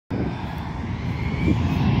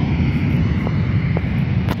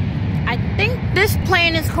I think this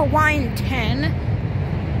plane is Hawaiian 10.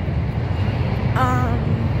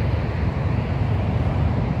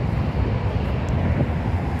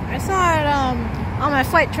 I saw it on my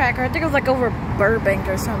flight tracker. I think it was like over Burbank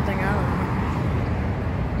or something. I don't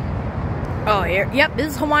know. Oh, here. Yep,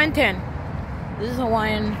 this is Hawaiian 10. This is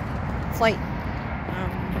Hawaiian flight.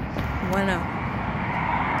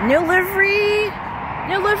 New livery?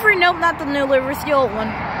 New livery? Nope, not the new livery. It's the old one.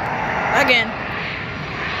 Again.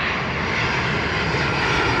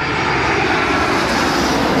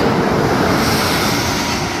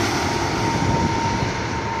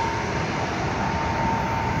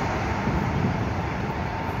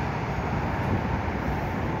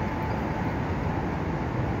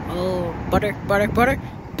 Oh, butter, butter, butter.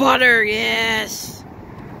 Butter, yes!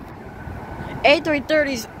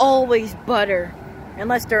 A330s always butter.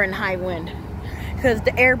 Unless they're in high wind. Because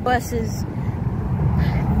the Airbuses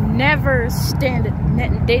never stand it.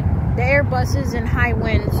 The Airbuses in high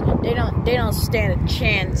winds, they don't stand a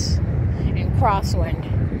chance in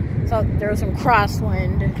crosswind. So there was some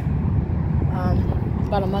crosswind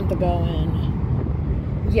about a month ago,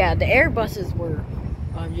 and yeah, the Airbuses were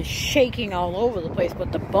just shaking all over the place,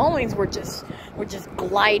 but the Boeings were just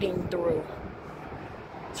gliding through.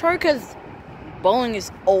 It's probably because Boeing is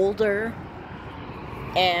older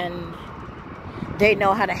and they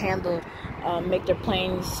know how to handle, make their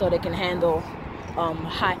planes so they can handle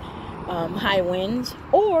high winds,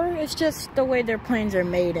 or it's just the way their planes are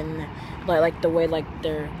made, and like the way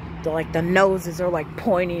the noses are like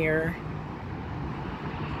pointier.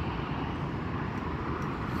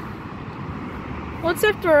 Well,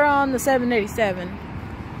 except for on the 787,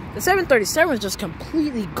 the 737 was just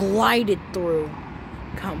completely glided through,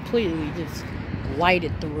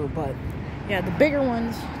 but yeah, the bigger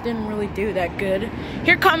ones didn't really do that good.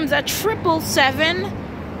 Here comes a 777.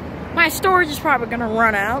 My storage is probably gonna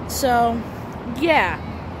run out, so yeah.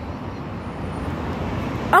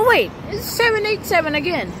 Oh wait, it's 787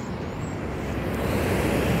 again.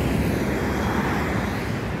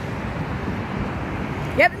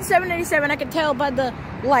 Yep, it's 787. I can tell by the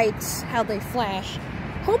lights how they flash.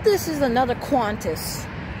 Hope this is another Qantas.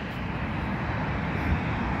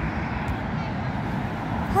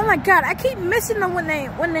 Oh my god, I keep missing them when they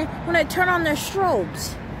turn on their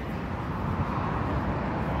strobes.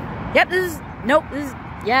 Yep, this is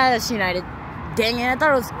yeah, that's United. Dang it, I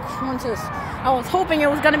thought it was Qantas. I was hoping it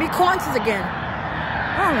was gonna be Qantas again.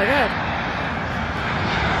 Oh my god.